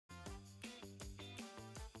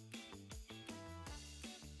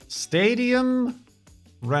Stadium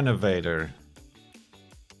Renovator.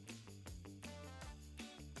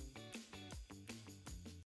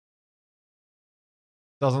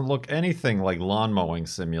 Doesn't look anything like Lawn Mowing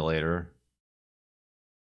Simulator.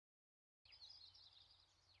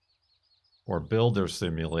 Or Builder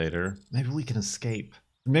Simulator. Maybe we can escape.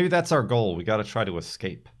 Maybe that's our goal. We gotta try to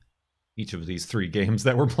escape each of these 3 games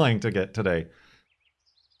that we're playing to get today.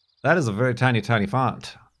 That is a very tiny, tiny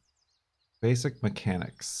font. Basic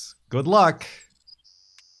mechanics. Good luck!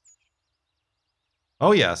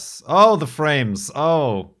 Oh yes. Oh, the frames.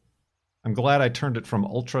 Oh. I'm glad I turned it from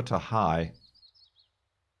ultra to high.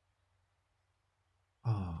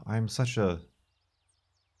 Oh, I'm such a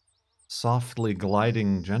softly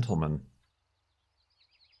gliding gentleman.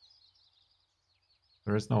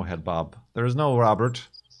 There is no head bob. There is no Robert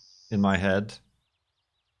in my head.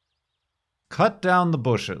 Cut down the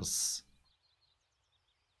bushes.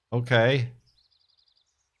 Okay.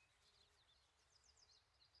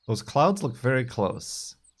 Those clouds look very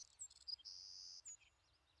close.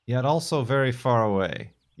 Yet also very far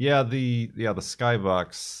away. Yeah, the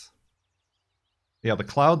skybox. Yeah, the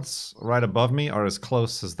clouds right above me are as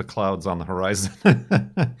close as the clouds on the horizon.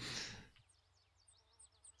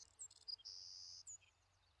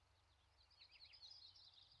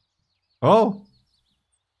 Oh!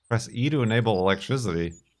 Press E to enable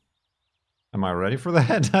electricity. Am I ready for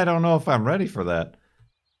that? I don't know if I'm ready for that.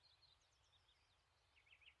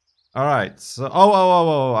 Alright, so...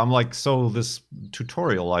 Oh, I'm like, so this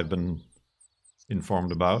tutorial I've been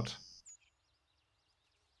informed about.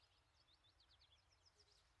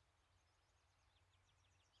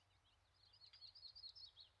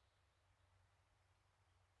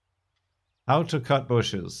 How to cut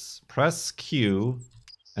bushes. Press Q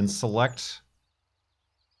and select...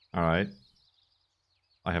 Alright.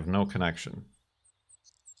 I have no connection.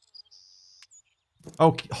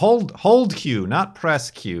 Oh, hold Q, not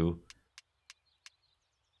press Q.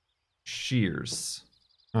 Shears.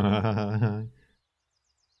 So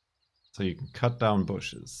you can cut down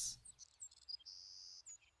bushes.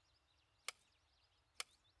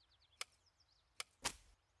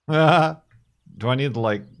 Do I need to,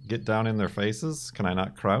 like, get down in their faces? Can I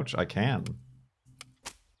not crouch? I can.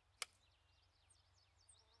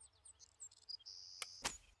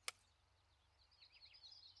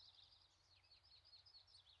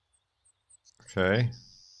 Okay.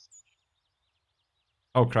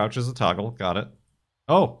 Oh, crouch is a toggle. Got it.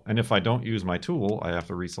 Oh, and if I don't use my tool, I have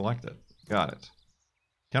to reselect it. Got it.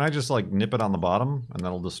 Can I just, like, nip it on the bottom and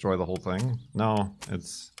that'll destroy the whole thing? No,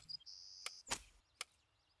 it's...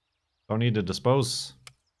 Don't need to dispose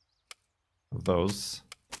of those.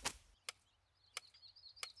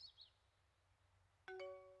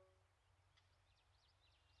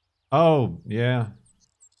 Oh, yeah.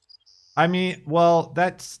 I mean, well,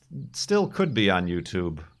 that still could be on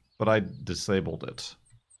YouTube, but I disabled it.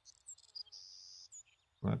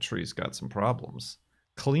 That tree's got some problems.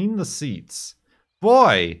 Clean the seats.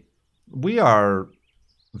 Boy, we are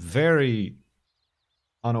very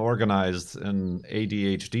unorganized and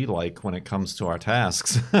ADHD-like when it comes to our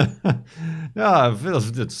tasks. Yeah,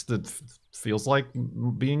 it feels like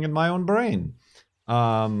being in my own brain.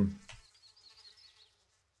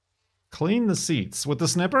 Clean the seats with the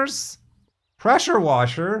snippers? Pressure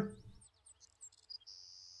washer?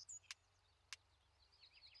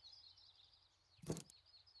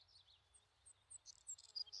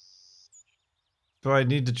 Do I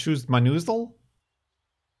need to choose my nozzle?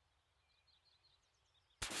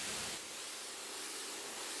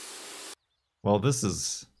 Well, this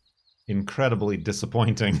is incredibly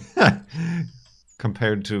disappointing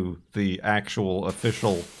compared to the actual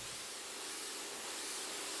official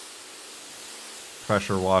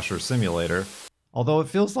pressure washer simulator. Although it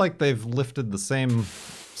feels like they've lifted the same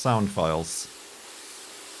sound files.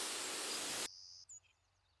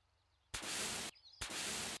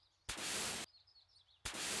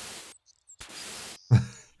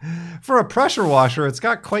 For a pressure washer, it's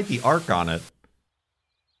got quite the arc on it.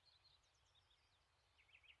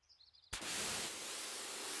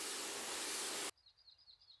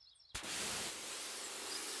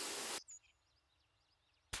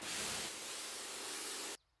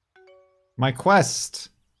 My quest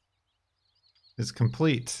is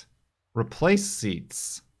complete. Replace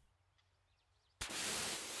seats.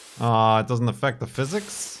 It doesn't affect the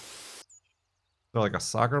physics? They're like a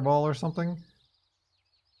soccer ball or something?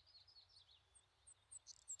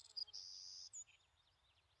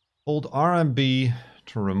 Hold RMB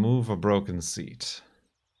to remove a broken seat.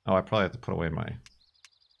 Oh, I probably have to put away my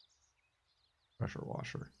pressure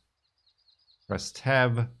washer. Press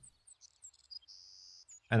tab.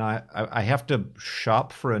 And I have to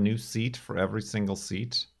shop for a new seat for every single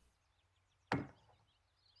seat?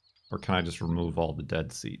 Or can I just remove all the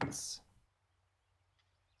dead seats?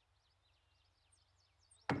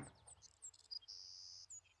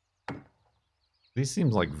 These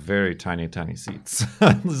seem like very tiny, tiny seats.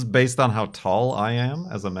 This is based on how tall I am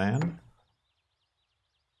as a man.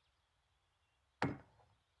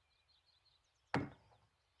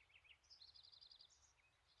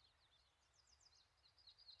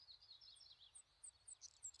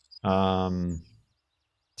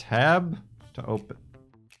 Tab to open.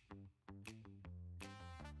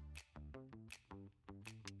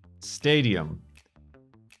 Stadium.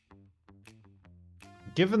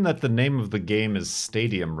 Given that the name of the game is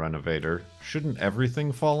Stadium Renovator, shouldn't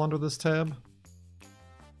everything fall under this tab?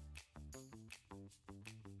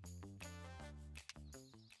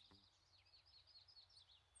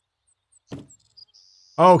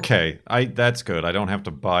 Okay, that's good. I don't have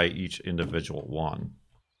to buy each individual one.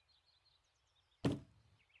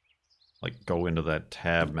 Like, go into that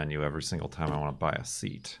tab menu every single time I want to buy a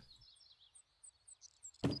seat.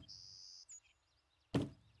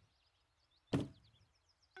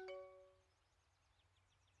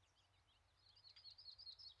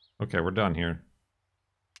 Okay, we're done here.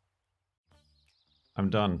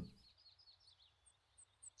 I'm done.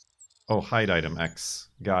 Oh, hide item X.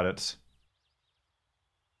 Got it.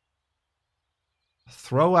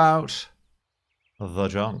 Throw out the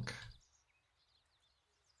junk.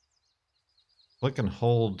 Click and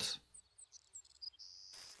hold.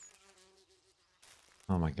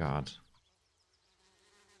 Oh my god.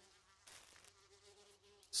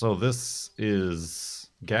 So this is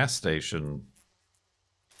gas station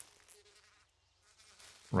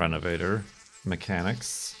renovator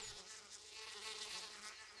mechanics.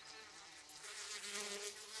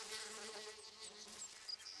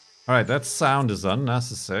 Alright, that sound is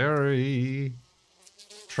unnecessary.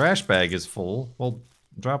 Trash bag is full. Well,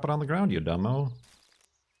 drop it on the ground, you dumbo.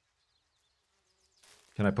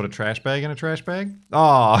 Can I put a trash bag in a trash bag?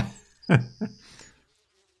 Aw.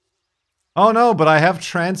 Oh no, but I have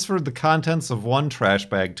transferred the contents of one trash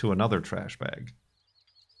bag to another trash bag.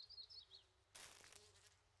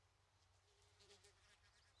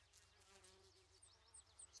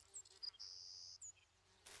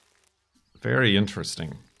 Very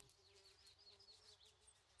interesting.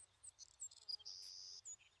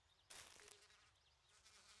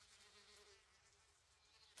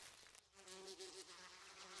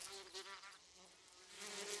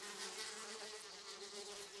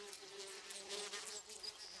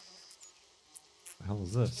 The hell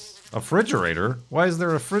is this? A refrigerator? Why is there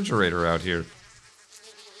a refrigerator out here?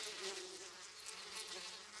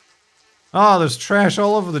 Oh, there's trash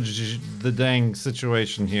all over the dang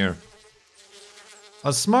situation here.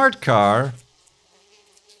 A smart car?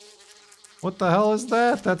 What the hell is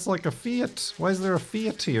that? That's like a Fiat. Why is there a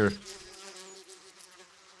Fiat here?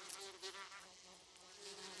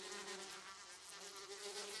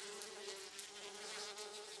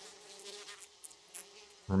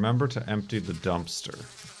 Remember to empty the dumpster.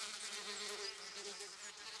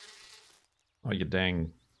 Oh, you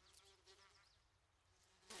dang.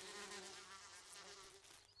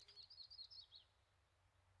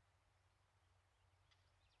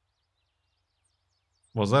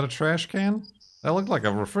 Was that a trash can? That looked like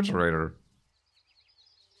a refrigerator.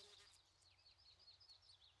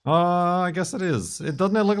 I guess it is.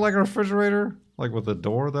 Doesn't it look like a refrigerator? Like with a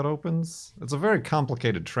door that opens? It's a very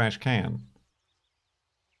complicated trash can.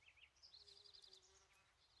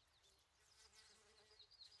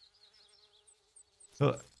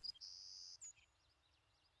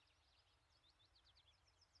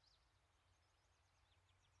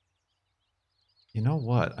 You know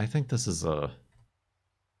what? I think this is a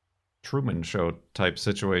Truman Show type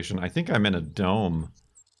situation. I think I'm in a dome.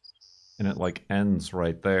 And it, like, ends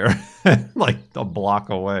right there. Like, a block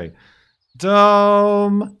away.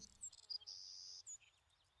 Dome!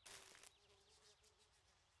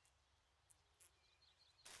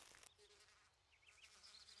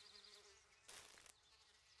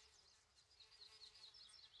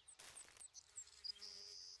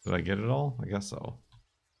 Did I get it all? I guess so.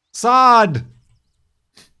 Sod!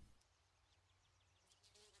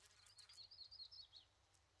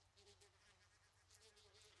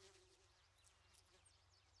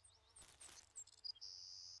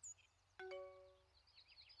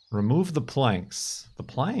 Remove the planks. The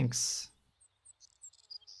planks?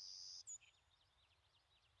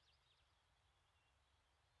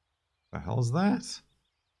 The hell is that?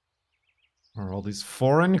 What are all these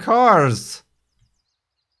foreign cars?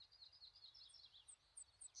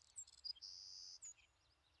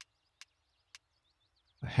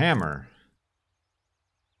 The hammer.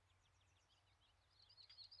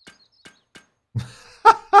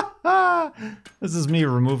 This is me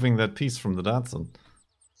removing that piece from the Datsun.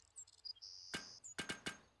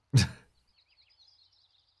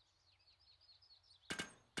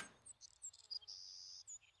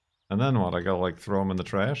 And then what? I gotta like throw them in the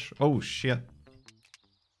trash? Oh shit.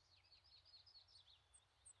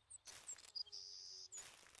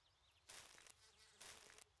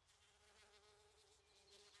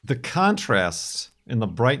 The contrast in the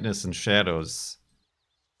brightness and shadows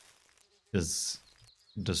is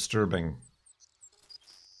disturbing.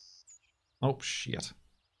 Oh shit.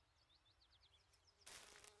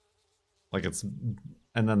 Like it's,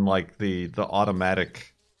 and then like the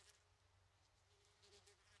automatic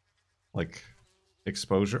like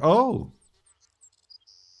exposure. Oh.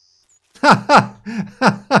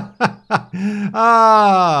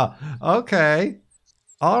 Ah, okay.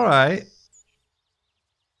 All right.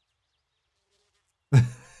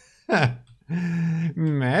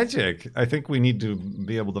 Magic. I think we need to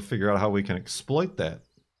be able to figure out how we can exploit that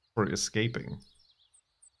for escaping.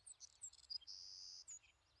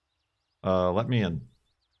 Let me in.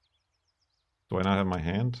 Do I not have my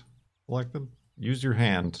hand selected? Use your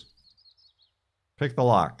hand. Pick the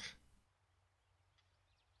lock.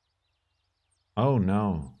 Oh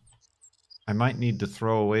no. I might need to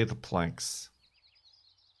throw away the planks.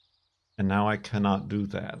 And now I cannot do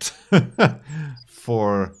that.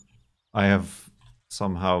 For I have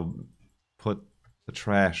somehow put the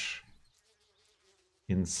trash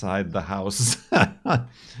inside the house.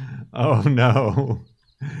 Oh no.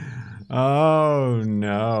 Oh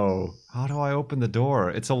no. How do I open the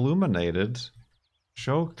door? It's illuminated.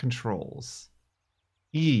 Show controls.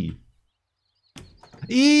 E.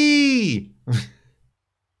 E!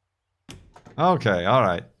 Okay,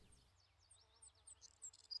 alright.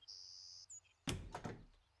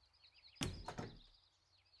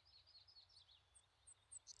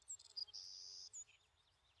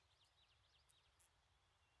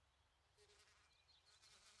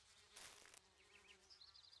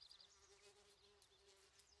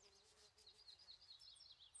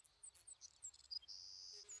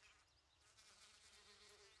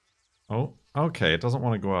 Oh, okay, it doesn't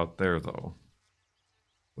want to go out there, though.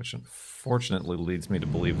 Which unfortunately leads me to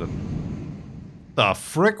believe that... The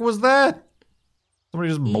frick was that? Somebody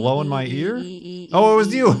just blowing my ear? Oh, it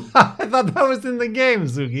was you! I thought that was in the game,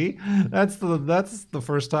 Zuki. That's the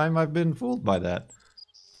first time I've been fooled by that.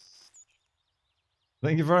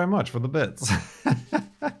 Thank you very much for the bits.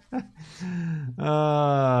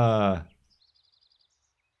 I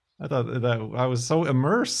thought that I was so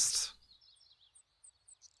immersed.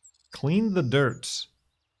 Clean the dirt.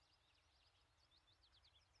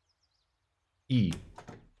 E.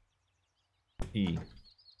 E.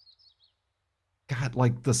 God,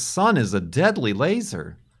 like the sun is a deadly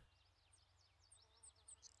laser.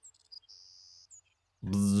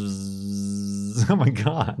 Bzzz. Oh my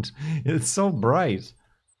god, it's so bright.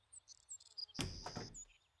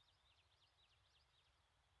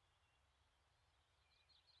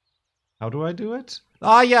 How do I do it?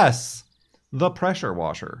 Ah, yes! The pressure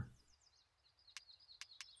washer.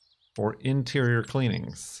 For interior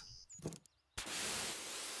cleanings.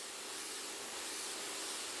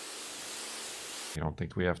 You don't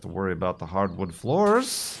think we have to worry about the hardwood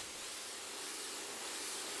floors?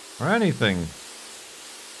 Or anything.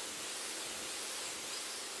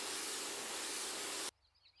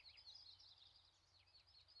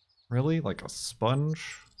 Really? Like a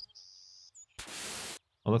sponge?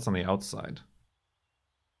 Oh, that's on the outside.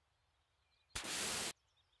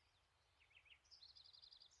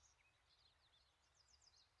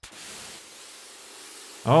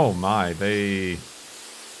 Oh my, they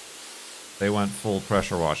went full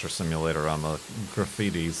pressure washer simulator on the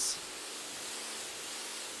graffitis.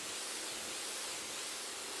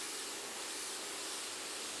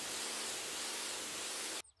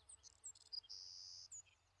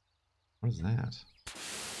 What is that?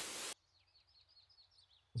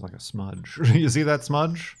 It's like a smudge. You see that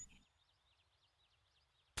smudge?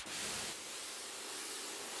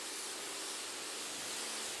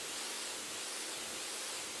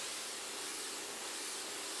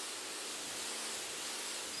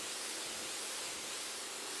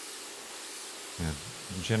 Yeah,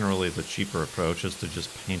 generally the cheaper approach is to just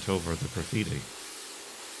paint over the graffiti.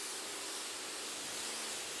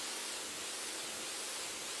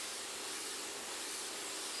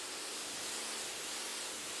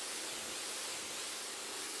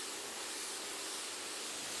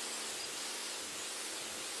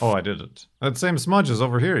 Oh, I did it. That same smudge is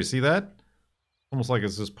over here. You see that? Almost like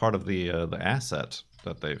it's just part of the asset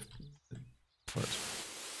that they've put.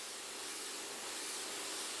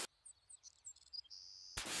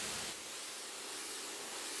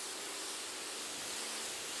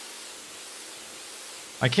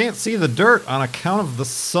 I can't see the dirt on account of the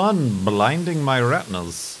sun blinding my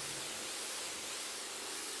retinas.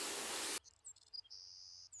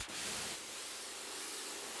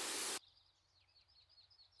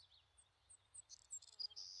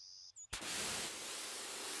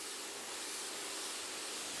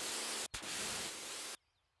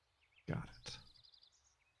 Got it.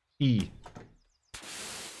 E.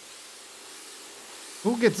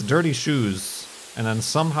 Who gets dirty shoes and then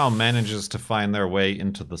somehow manages to find their way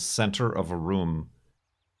into the center of a room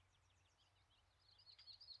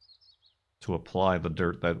to apply the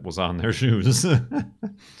dirt that was on their shoes?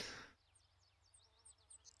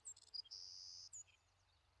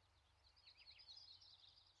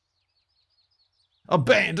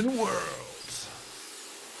 Abandoned world!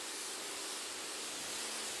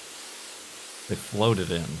 They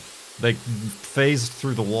floated in. They phased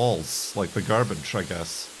through the walls like the garbage, I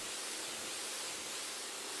guess.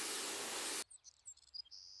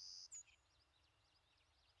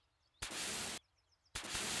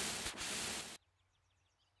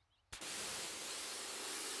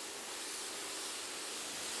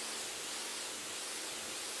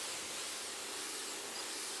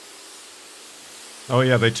 Oh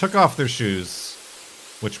yeah, they took off their shoes,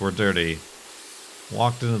 which were dirty,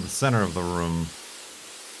 walked into the center of the room,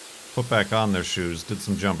 put back on their shoes, did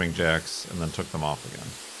some jumping jacks, and then took them off again.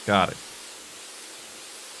 Got it.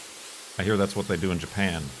 I hear that's what they do in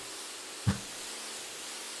Japan.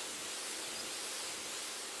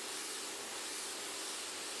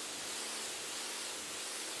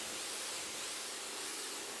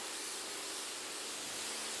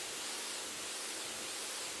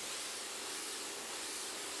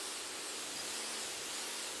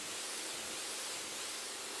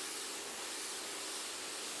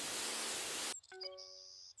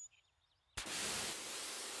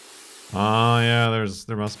 Oh yeah,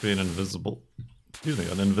 there must be an invisible, excuse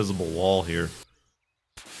me, an invisible wall here.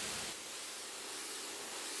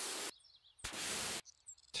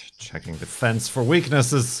 Checking the fence for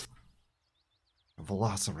weaknesses. A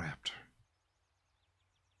velociraptor.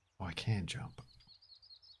 Oh, I can jump.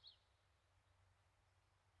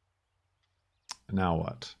 Now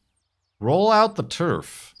what? Roll out the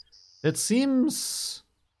turf. It seems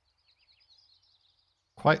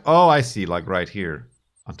quite... Oh, I see, like right here.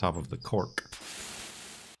 On top of the cork.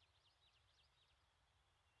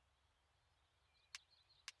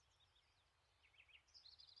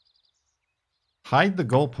 Hide the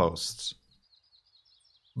goalposts.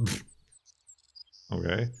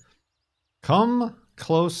 Okay. Come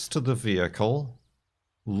close to the vehicle.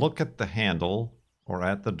 Look at the handle or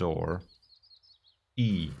at the door.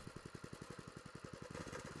 E.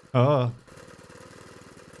 Okay.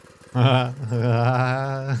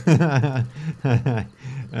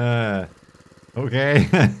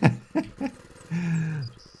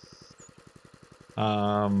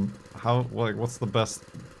 What's the best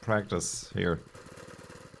practice here?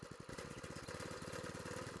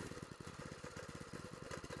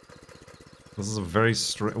 This is a very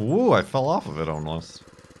strange... Ooh, I fell off of it almost.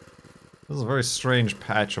 This is a very strange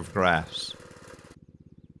patch of grass.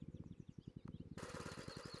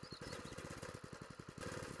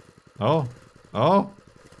 Oh. Oh.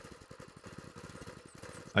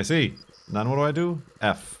 I see. Then what do I do?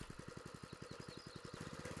 F.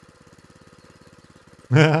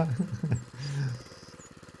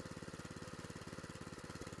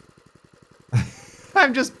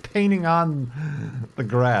 I'm just painting on the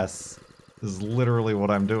grass. This is literally what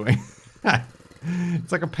I'm doing.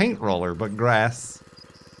 It's like a paint roller, but grass.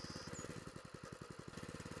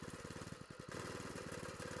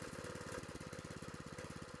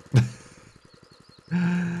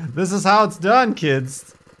 This is how it's done,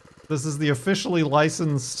 kids. This is the officially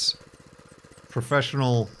licensed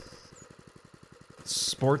professional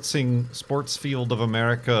sports field of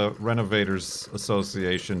America Renovators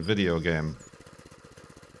Association video game.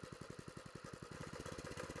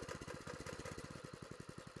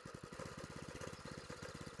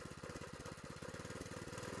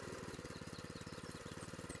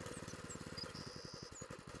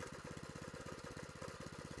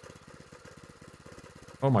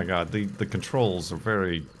 Oh my god, the controls are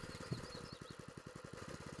very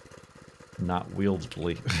not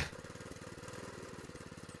wieldy.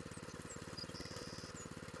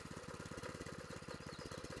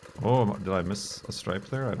 Oh, did I miss a stripe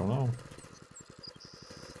there? I don't know.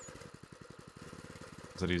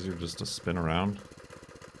 Is it easier just to spin around?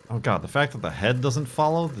 Oh god, the fact that the head doesn't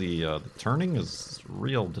follow the turning is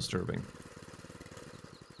real disturbing.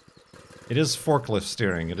 It is forklift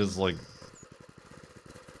steering. It is like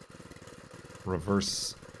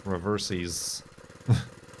reverses.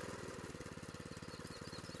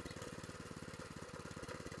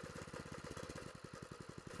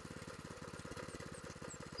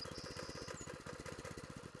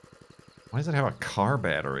 Why does it have a car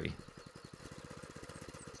battery?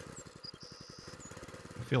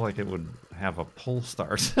 I feel like it would have a pull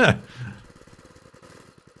start.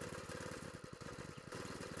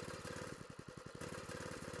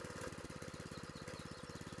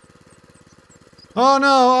 Oh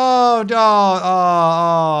no!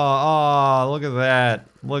 Oh, look at that.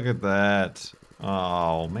 Look at that.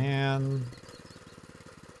 Oh, man.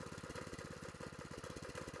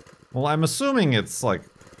 Well, I'm assuming it's, like,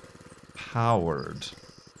 powered.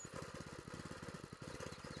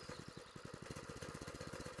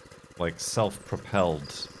 Like,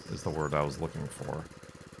 self-propelled is the word I was looking for.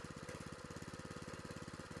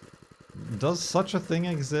 Does such a thing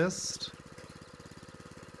exist?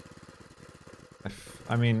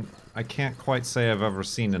 I mean, I can't quite say I've ever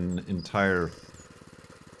seen an entire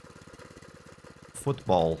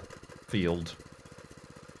football field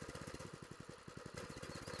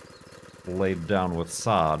laid down with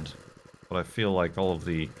sod, but I feel like all of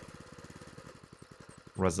the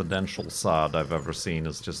residential sod I've ever seen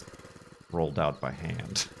is just rolled out by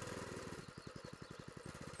hand.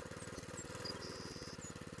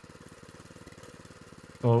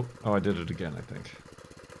 Oh, I did it again, I think.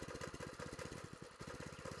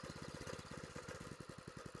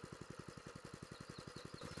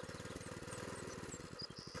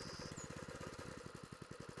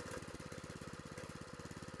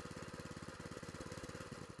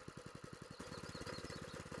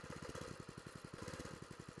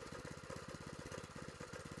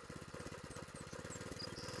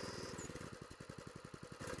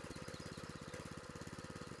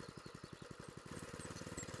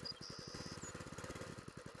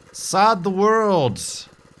 Sod the world!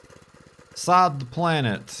 Sod the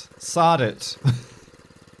planet. Sod it.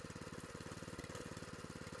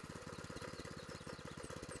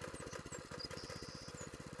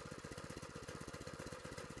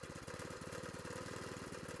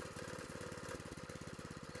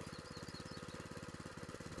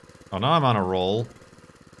 Oh, now I'm on a roll.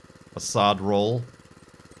 A sod roll.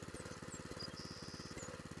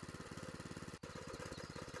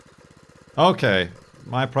 Okay.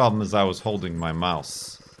 My problem is I was holding my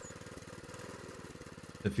mouse.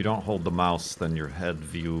 If you don't hold the mouse, then your head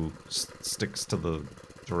view sticks to the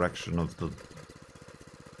direction of the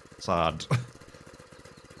sod.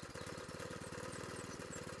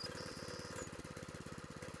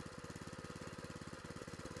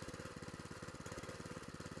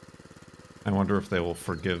 I wonder if they will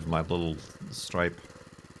forgive my little stripe.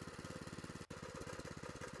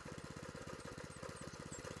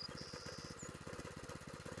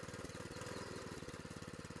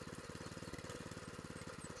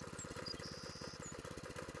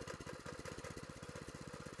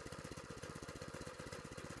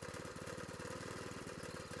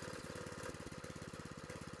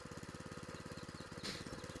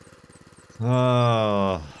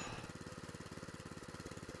 Oh.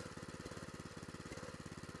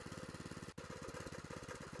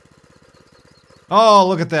 Oh,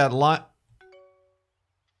 look at that line.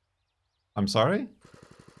 I'm sorry?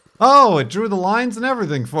 Oh, it drew the lines and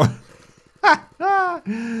everything for me. What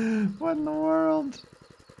in the world?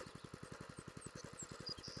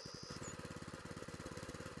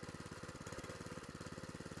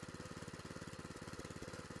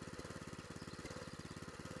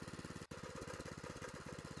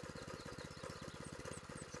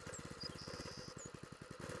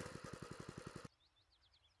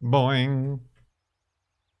 Boing.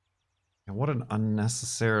 And what an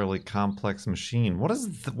unnecessarily complex machine. What is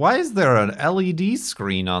why is there an LED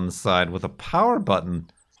screen on the side with a power button?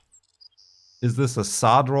 Is this a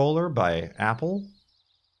sod roller by Apple?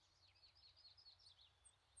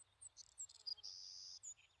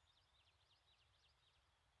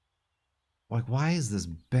 Like, why is this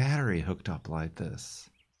battery hooked up like this?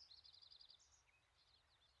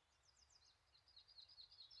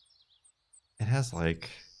 It has like,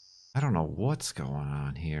 I don't know what's going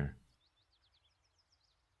on here.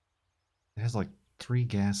 It has like 3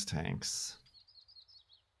 gas tanks.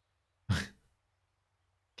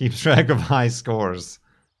 Keeps track of high scores.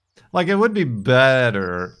 Like, it would be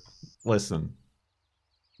better. Listen,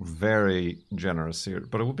 very generous here,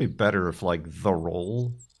 but it would be better if, like, the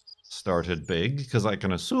roll started big, because I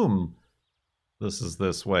can assume this is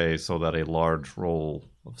this way so that a large roll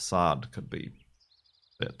of sod could be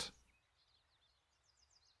fit.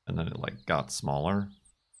 And then it, like, got smaller,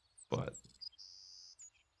 but...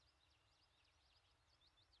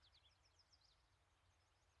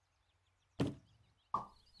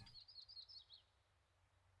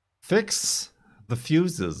 Fix the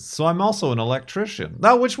fuses. So I'm also an electrician.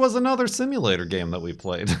 That which was another simulator game that we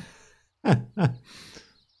played.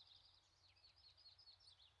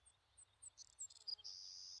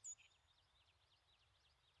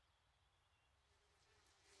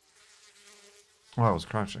 Oh, I was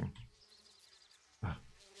crouching. Ah,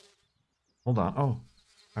 hold on. Oh,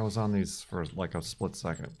 I was on these for like a split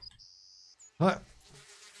second. Ah,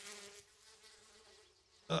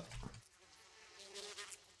 ah.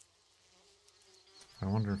 I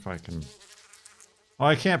wonder if I can... Oh,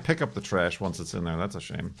 I can't pick up the trash once it's in there. That's a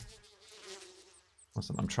shame.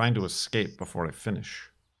 Listen, I'm trying to escape before I finish.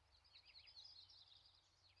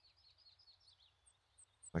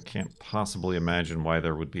 I can't possibly imagine why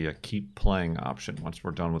there would be a keep playing option once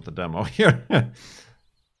we're done with the demo here.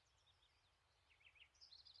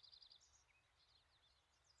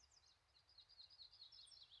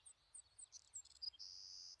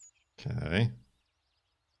 Okay.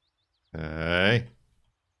 Okay.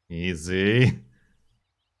 Easy.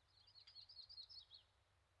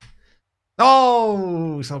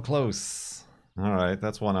 Oh, so close. All right,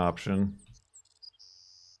 that's one option.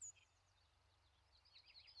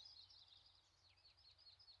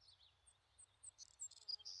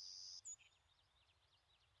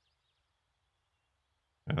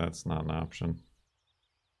 Yeah, that's not an option.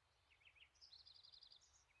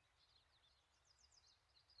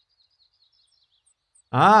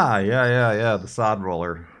 Ah, yeah, the sod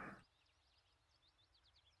roller.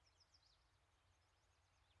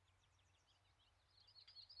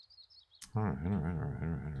 All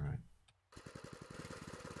right.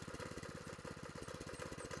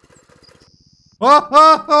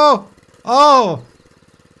 Oh! Oh!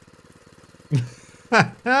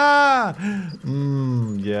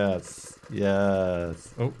 Yes.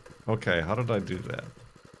 Yes. Oh, okay, how did I do that?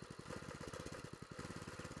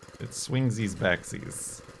 It swingsies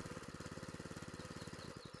backsies.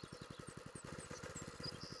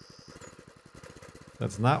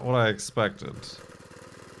 That's not what I expected.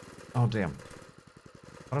 Oh, damn.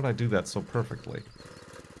 How did I do that so perfectly?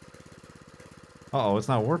 Uh-oh, it's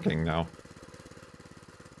not working now.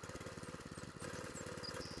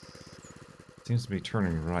 Seems to be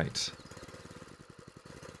turning right.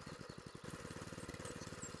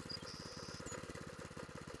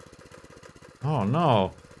 Oh,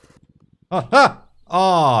 no. Ah, ha!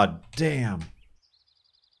 Oh, damn.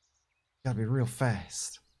 Gotta be real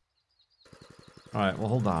fast. Alright, well,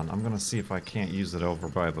 hold on. I'm gonna see if I can't use it over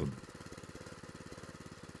by the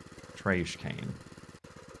trash can.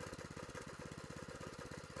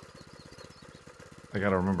 I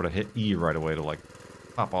gotta remember to hit E right away to, like,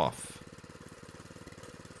 pop off.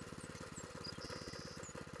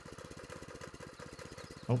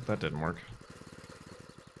 Oh, that didn't work.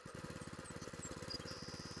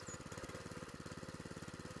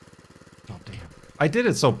 Oh, damn. I did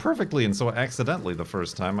it so perfectly and so accidentally the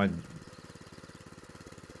first time.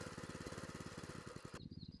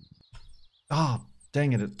 Oh,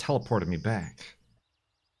 dang it, it teleported me back.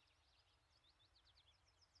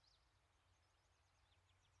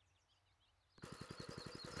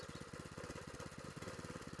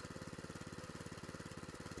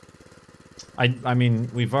 I mean,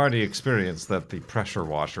 we've already experienced that the pressure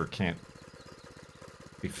washer can't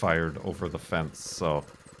be fired over the fence, so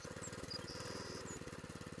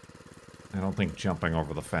I don't think jumping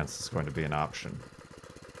over the fence is going to be an option.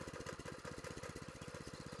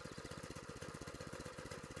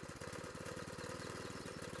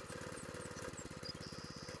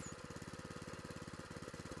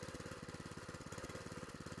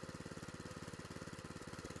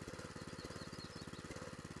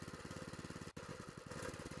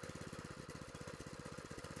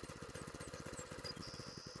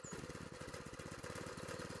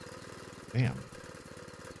 Damn.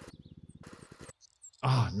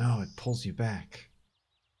 Oh, no, it pulls you back.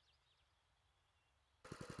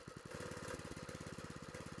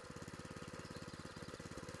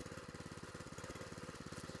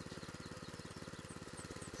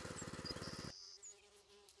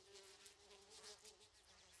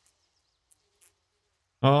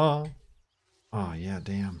 Oh. Oh, yeah,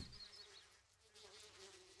 damn.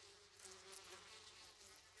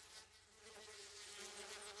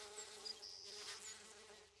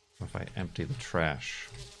 What if I empty the trash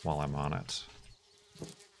while I'm on it?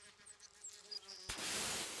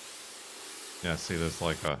 Yeah, see, there's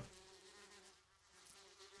like a...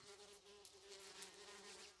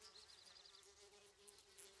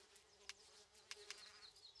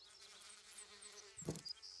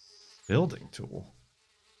 building tool?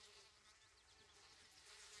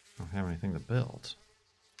 I don't have anything to build.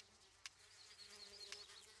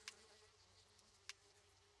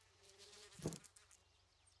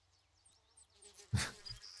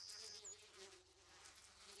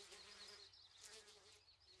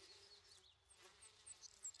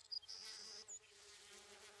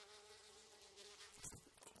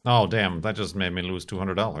 Oh, damn, that just made me lose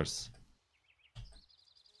 $200.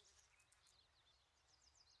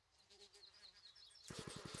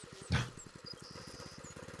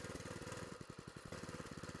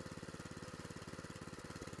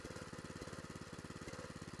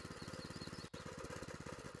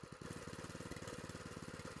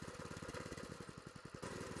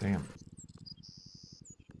 Damn.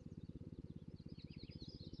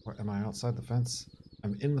 Where, am I outside the fence?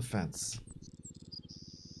 I'm in the fence.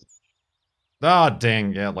 Ah,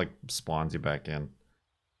 dang. Yeah, it, like, spawns you back in.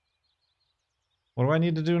 What do I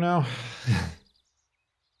need to do now?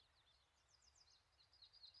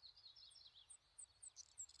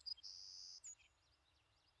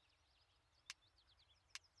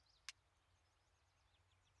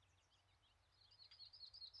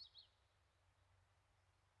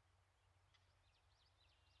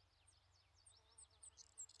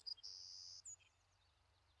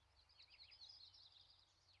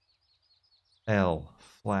 L.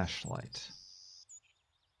 Flashlight.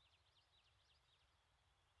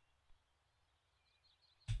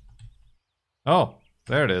 Oh,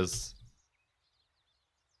 there it is.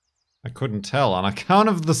 I couldn't tell on account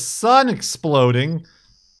of the sun exploding.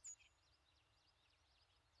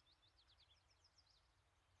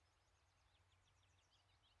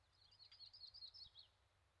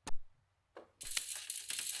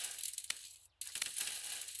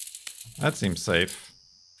 That seems safe.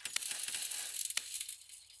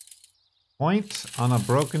 Point on a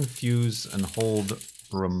broken fuse and hold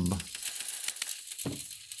room.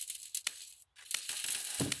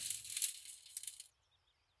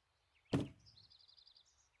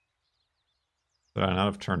 Should I not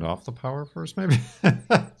have turned off the power first, maybe?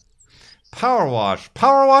 Power wash!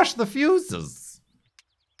 Power wash the fuses!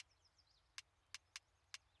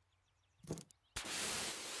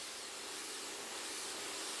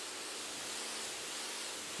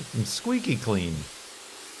 Get them squeaky clean.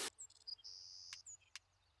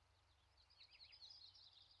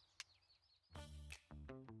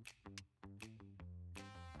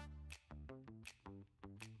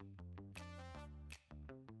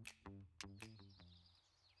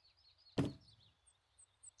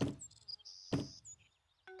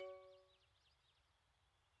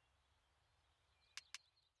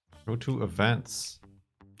 Go to events.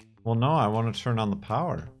 Well, no, I want to turn on the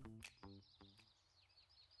power.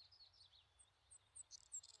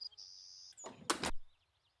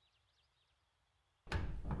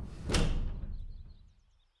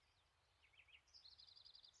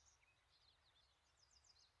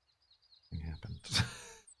 Nothing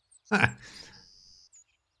happened.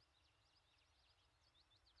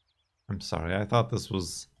 I'm sorry, I thought this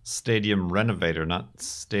was Stadium Renovator, not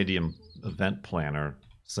Stadium Event Planner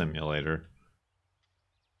Simulator.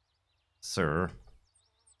 Sir.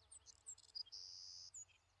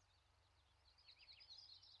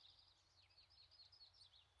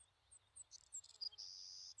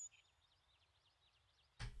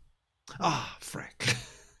 Ah, frick.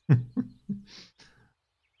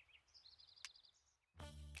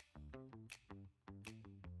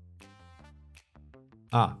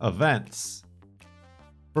 Events.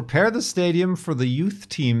 Prepare the stadium for the youth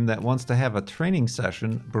team that wants to have a training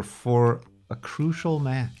session before a crucial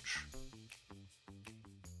match.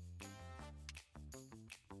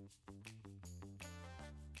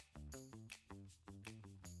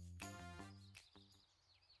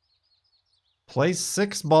 Place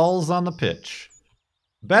 6 balls on the pitch.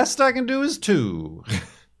 Best I can do is 2.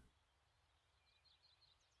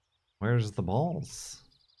 Where's the balls?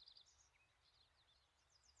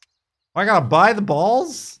 I gotta buy the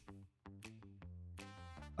balls?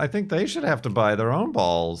 I think they should have to buy their own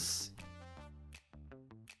balls.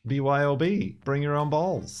 BYOB, bring your own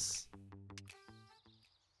balls.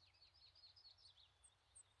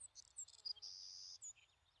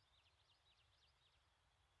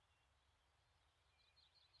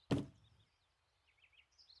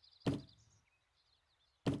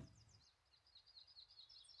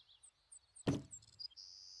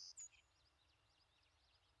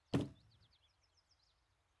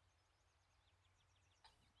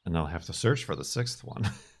 And I'll have to search for the 6th one.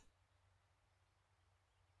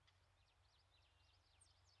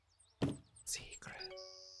 Secret.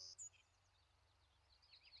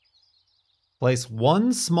 Place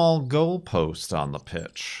 1 small goalpost on the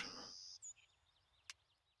pitch.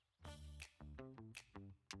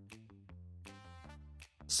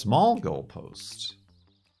 Small goalpost.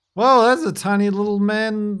 Whoa, that's a tiny little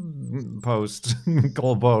man post.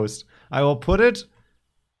 Goalpost. I will put it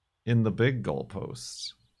in the big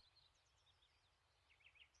goalpost.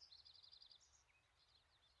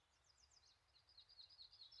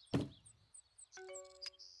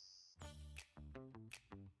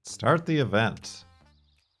 Start the event.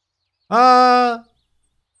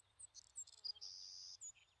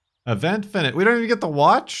 Event finished. We don't even get to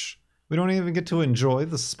watch? We don't even get to enjoy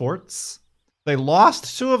the sports? They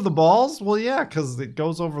lost 2 of the balls? Well, yeah, because it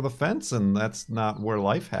goes over the fence and that's not where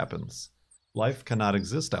life happens. Life cannot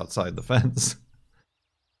exist outside the fence.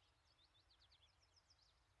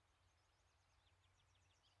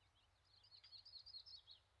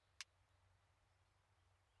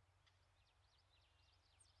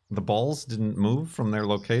 The balls didn't move from their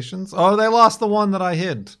locations? Oh, they lost the one that I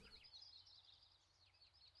hid.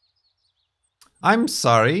 I'm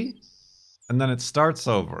sorry. And then it starts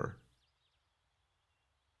over.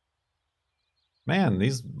 Man,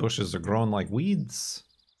 these bushes are growing like weeds.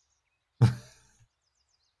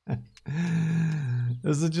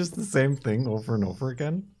 Is it just the same thing over and over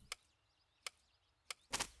again?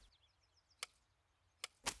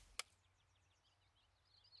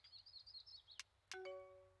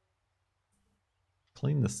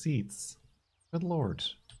 Clean the seats. Good lord.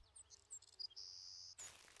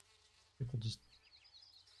 People just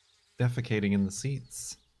defecating in the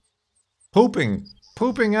seats. Pooping!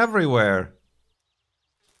 Pooping everywhere!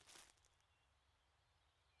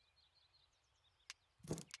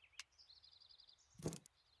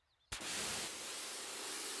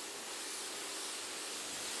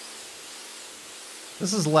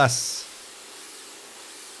 This is less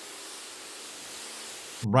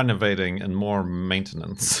renovating and more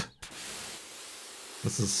maintenance.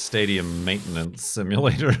 This is stadium maintenance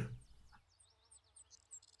simulator.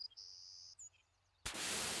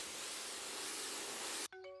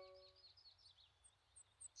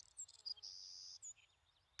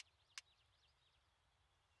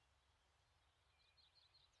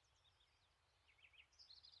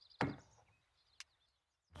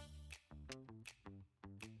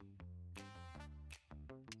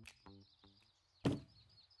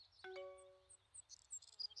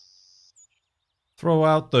 Throw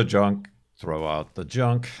out the junk. Throw out the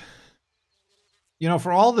junk. You know,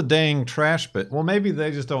 for all the dang trash bin... Well, maybe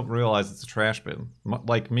they just don't realize it's a trash bin.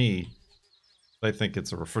 Like me, they think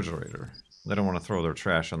it's a refrigerator. They don't want to throw their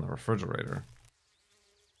trash in the refrigerator.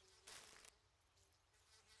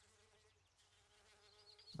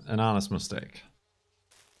 An honest mistake.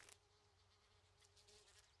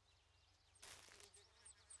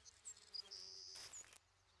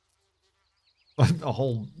 A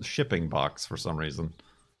whole shipping box for some reason.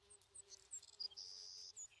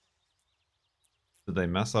 Did they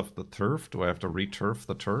mess up the turf? Do I have to re-turf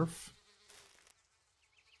the turf?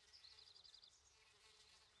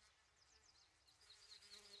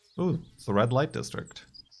 Ooh, it's the red light district.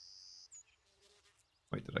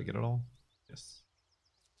 Wait, did I get it all? Yes.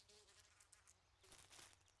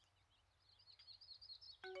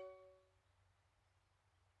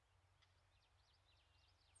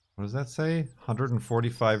 What does that say?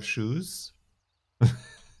 145 shoes?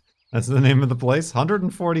 That's the name of the place?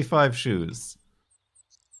 145 shoes.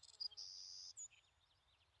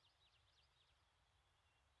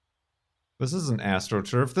 This isn't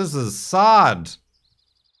AstroTurf, this is sod!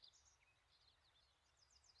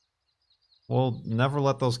 Well, never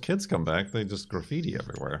let those kids come back, they just graffiti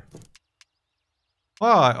everywhere.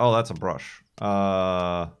 Oh, oh, that's a brush.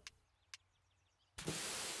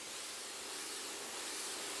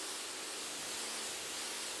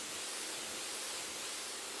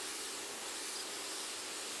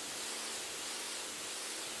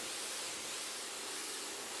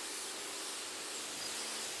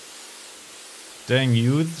 Dang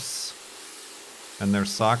youths and their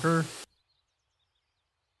soccer.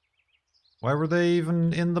 Why were they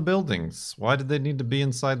even in the buildings? Why did they need to be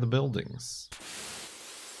inside the buildings?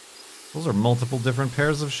 Those are multiple different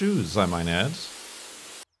pairs of shoes, I might add.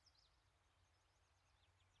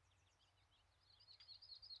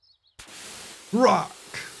 Rock!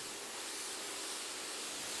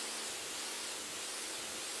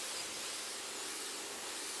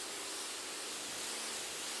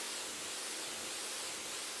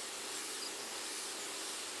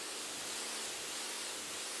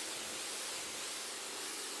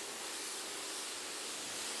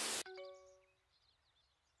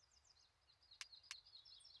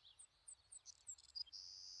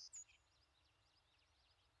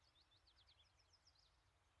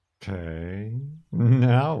 Okay,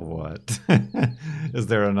 now what? Is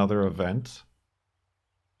there another event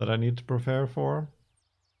that I need to prepare for?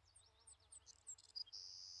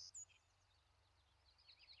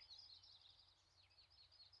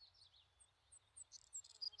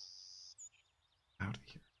 Out of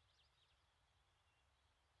here.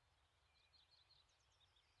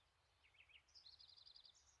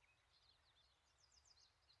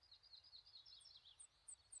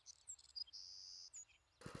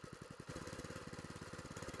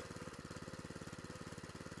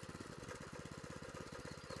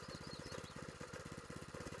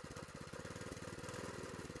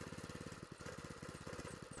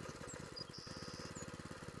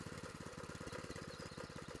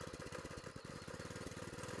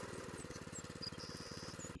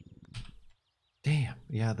 Damn,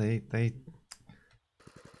 yeah, they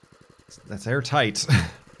that's airtight.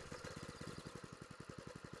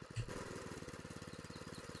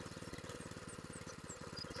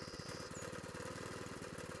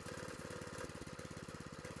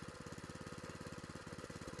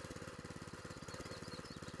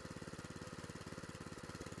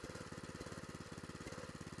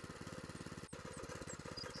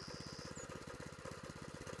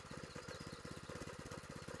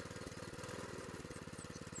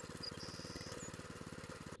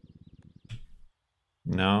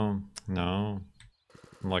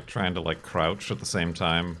 like trying to like crouch at the same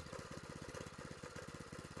time.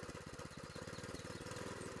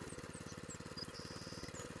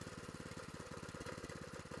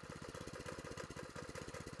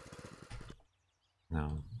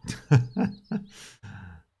 No.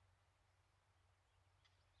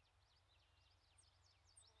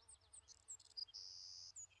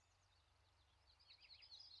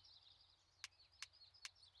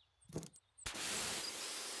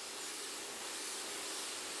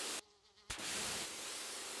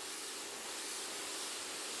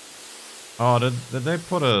 Oh, did they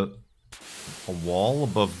put a wall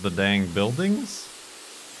above the dang buildings?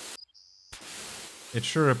 It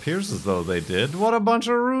sure appears as though they did. What a bunch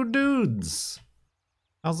of rude dudes!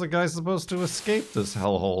 How's the guy supposed to escape this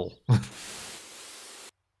hellhole?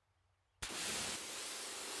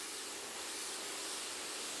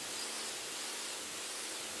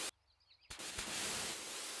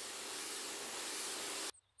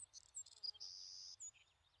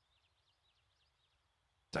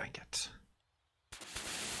 Dang it.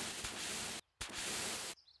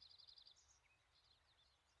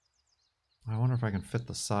 I wonder if I can fit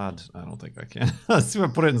the sod. I don't think I can. Let's see if I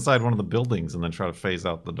put it inside one of the buildings and then try to phase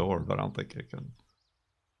out the door, but I don't think it can.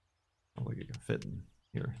 I don't think it can fit in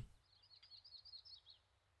here.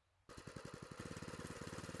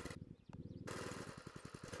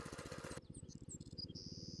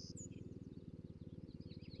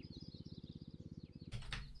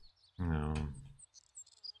 No.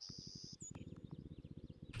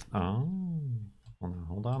 Oh. Well, now,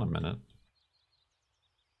 hold on a minute.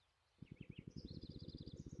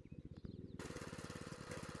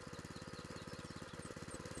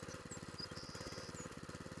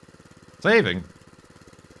 Saving?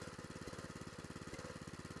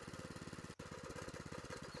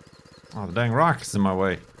 Oh, the dang rock is in my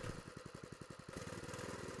way.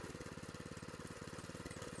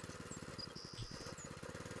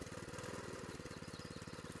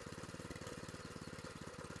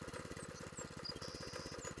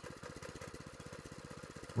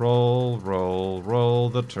 Roll, roll,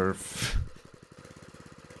 roll the turf.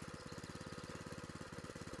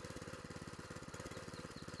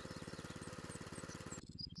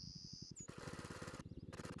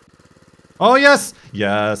 Oh, yes!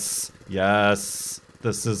 Yes! Yes!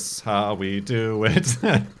 This is how we do it.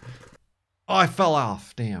 Oh, I fell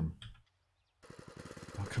off. Damn.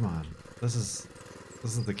 Oh, come on. This is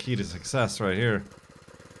the key to success right here.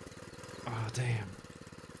 Oh, damn.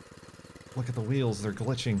 Look at the wheels. They're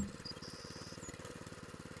glitching.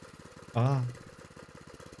 Ah.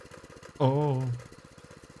 Oh.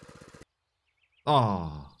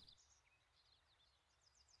 Oh.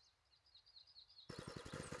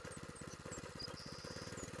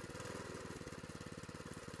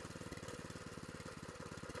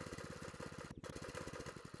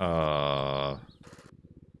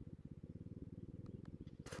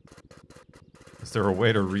 Is there a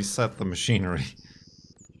way to reset the machinery?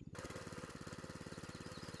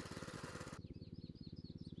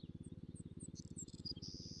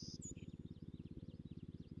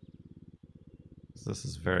 This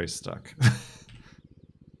is very stuck.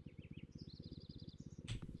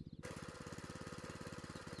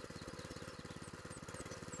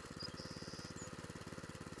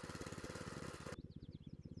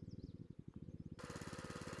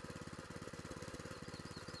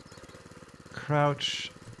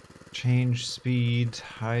 Crouch, change speed,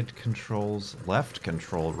 hide controls, left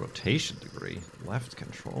control, rotation degree, left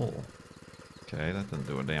control. Okay, that didn't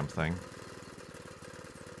do a damn thing.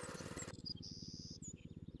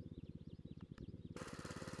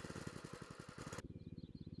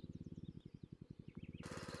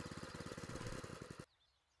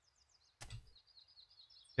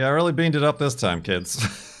 Yeah, I really beamed it up this time, kids.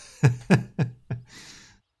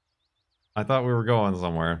 I thought we were going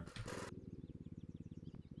somewhere.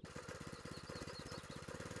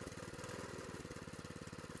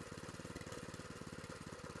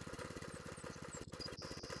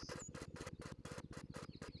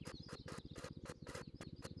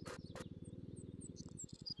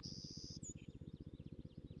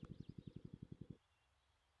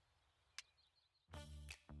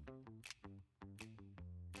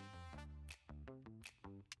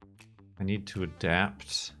 I need to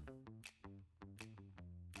adapt.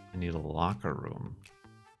 I need a locker room.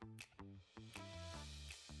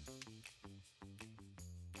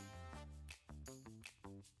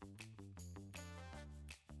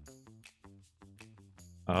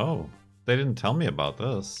 Oh, they didn't tell me about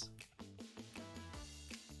this.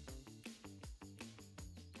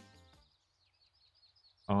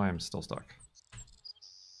 Oh, I am still stuck.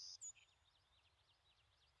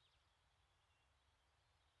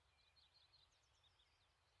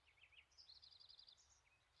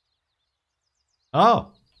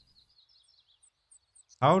 Oh!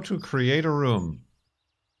 How to create a room.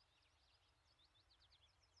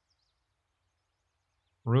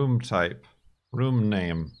 Room type. Room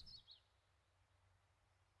name.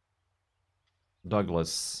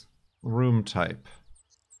 Douglas. Room type.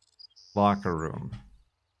 Locker room.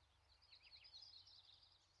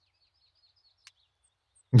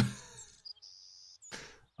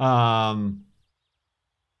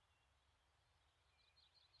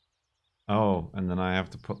 Oh, and then I have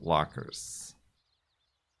to put lockers.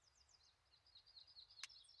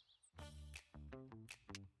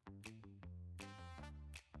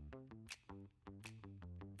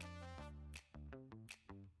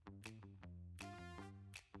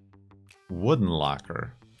 Wooden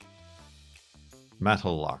locker.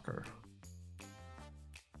 Metal locker.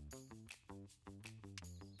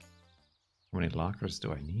 How many lockers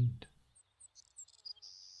do I need?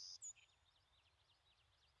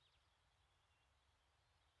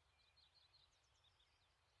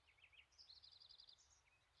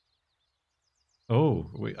 Oh,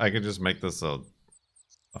 I could just make this a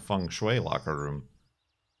feng shui locker room.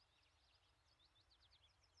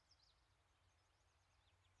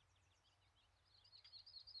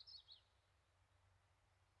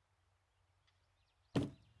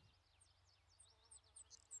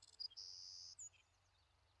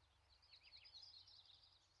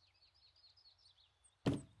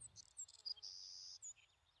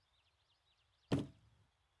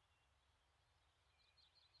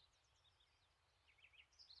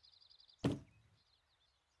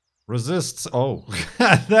 Resists. Oh,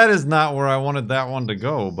 that is not where I wanted that one to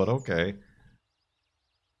go, but okay.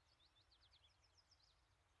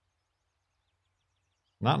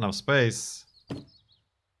 Not enough space.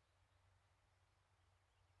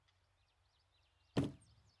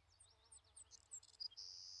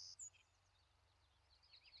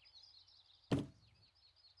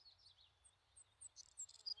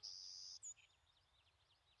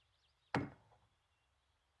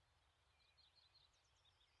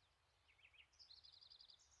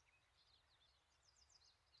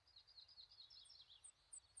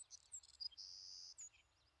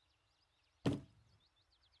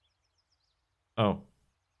 Oh,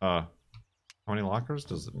 how many lockers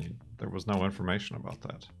does it need? There was no information about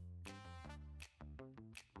that.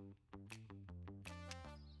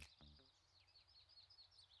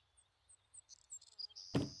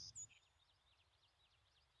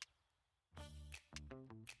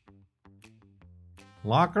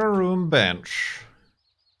 Locker room bench.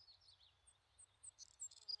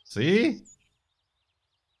 See?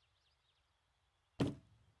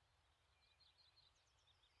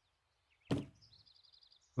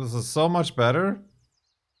 This is so much better.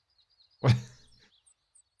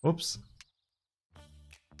 Whoops.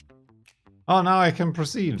 Oh, now I can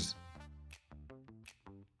proceed.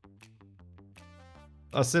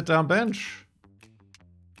 A sit-down bench.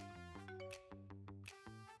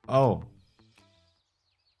 Oh.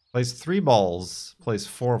 Place 3 balls. Place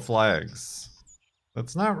 4 flags.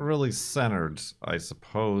 That's not really centered, I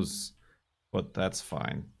suppose, but that's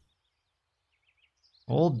fine.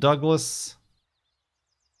 Old Douglas.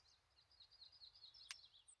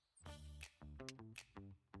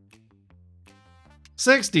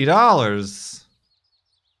 $60.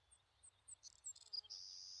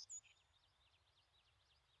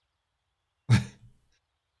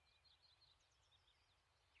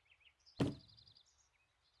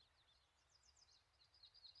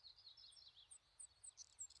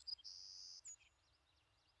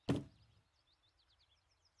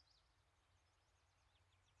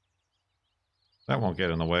 That won't get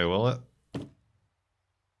in the way, will it?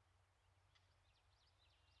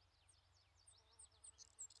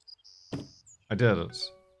 I did it.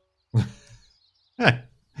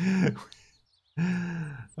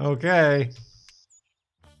 Okay.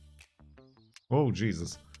 Oh,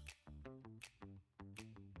 Jesus.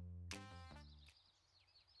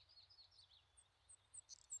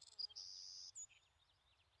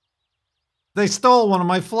 They stole one of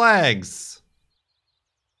my flags.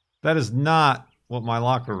 That is not what my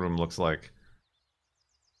locker room looks like.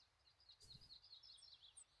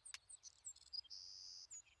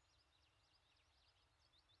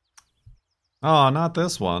 Oh, not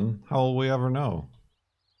this one. How will we ever know?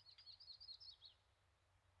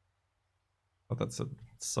 But that's it.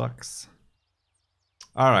 Sucks.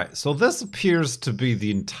 Alright, so this appears to be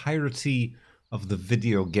the entirety of the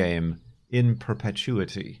video game in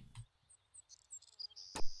perpetuity.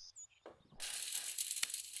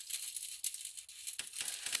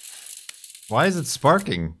 Why is it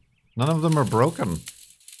sparking? None of them are broken.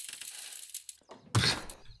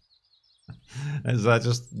 Is that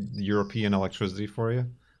just European electricity for you?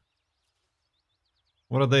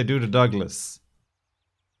 What did they do to Douglas?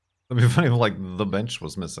 It'd be funny if, like, the bench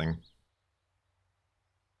was missing.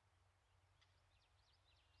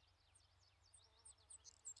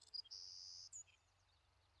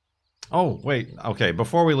 Oh, wait. Okay,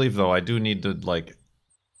 before we leave, though, I do need to, like,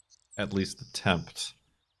 at least attempt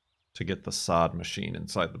to get the sod machine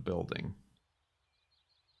inside the building.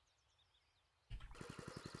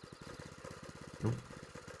 Oop.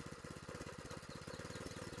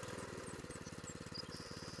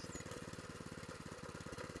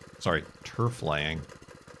 Sorry, turf laying.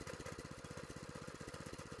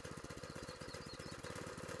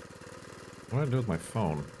 What do I do with my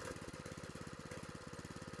phone?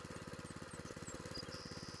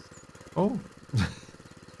 Oh.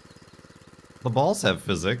 The balls have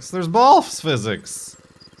physics. There's balls physics!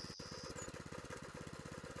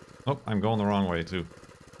 Oh, I'm going the wrong way, too.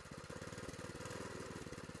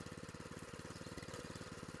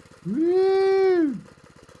 Woo!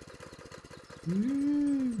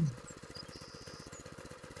 Woo!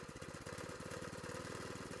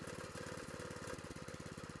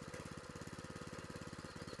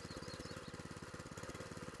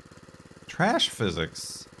 Trash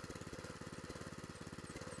physics.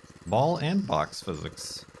 Ball and box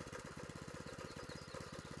physics.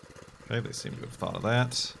 Okay, they seem to have thought of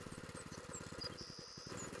that.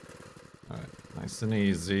 Alright, nice and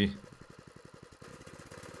easy.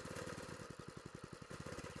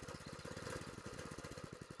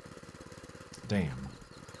 Damn.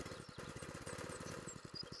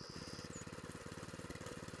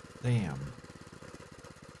 Damn.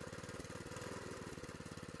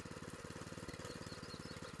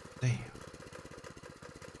 Damn.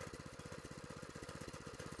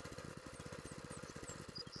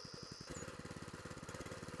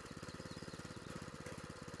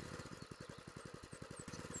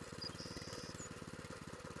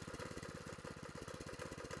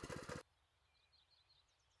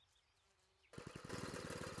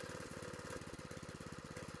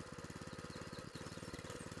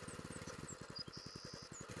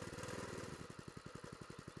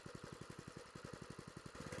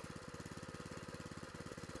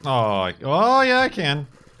 Oh, yeah, I can.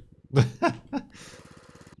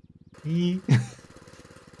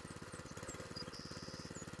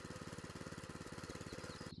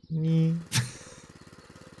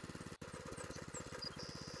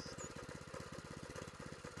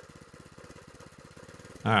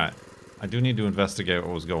 Alright. I do need to investigate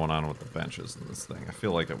what was going on with the benches in this thing. I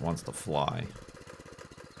feel like it wants to fly.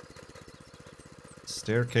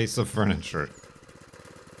 Staircase of furniture.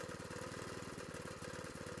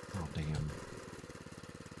 Oh, damn.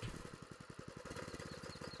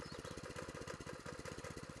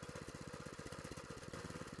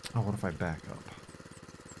 Oh, what if I back up?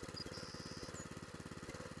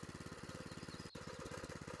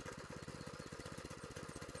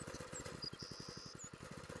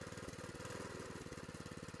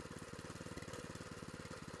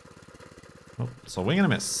 Oh, so wing and a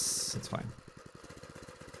miss. That's fine.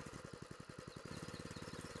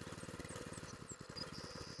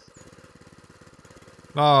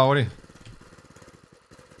 Oh, what are you...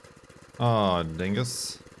 Oh,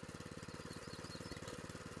 dingus.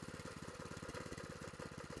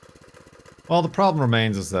 Well, the problem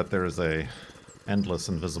remains is that there is a endless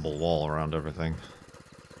invisible wall around everything.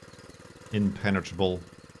 Impenetrable.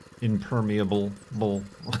 Impermeable. Bull.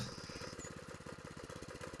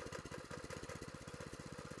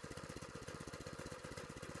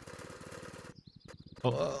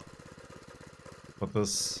 But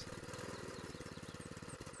this...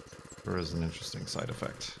 There is an interesting side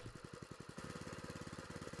effect.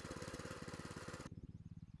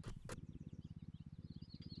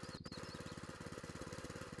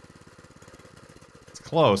 It's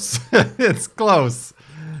close. It's close.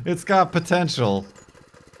 It's got potential.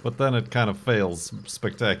 But then it kind of fails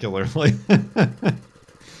spectacularly.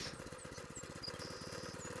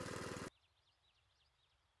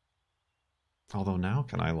 Although now,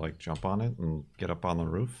 can I, like, jump on it and get up on the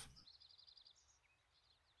roof?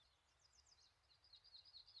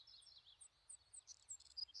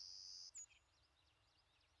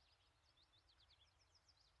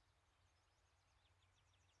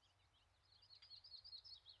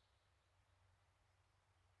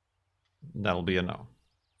 That'll be a no.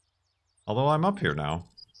 Although I'm up here now.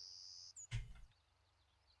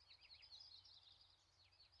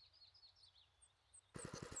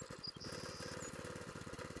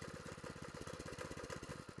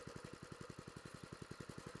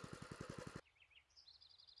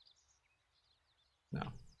 No.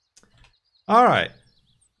 Alright.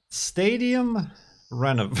 Stadium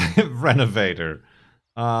Renovator.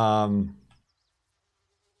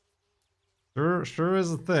 Sure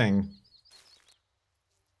is a thing.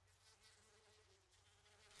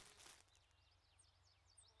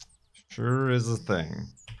 Sure is a thing.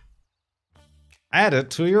 Add it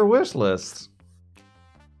to your wish list.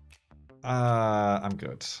 I'm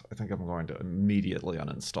good. I think I'm going to immediately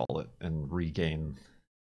uninstall it and regain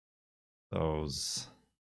those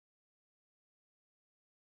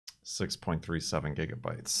 6.37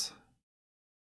 gigabytes.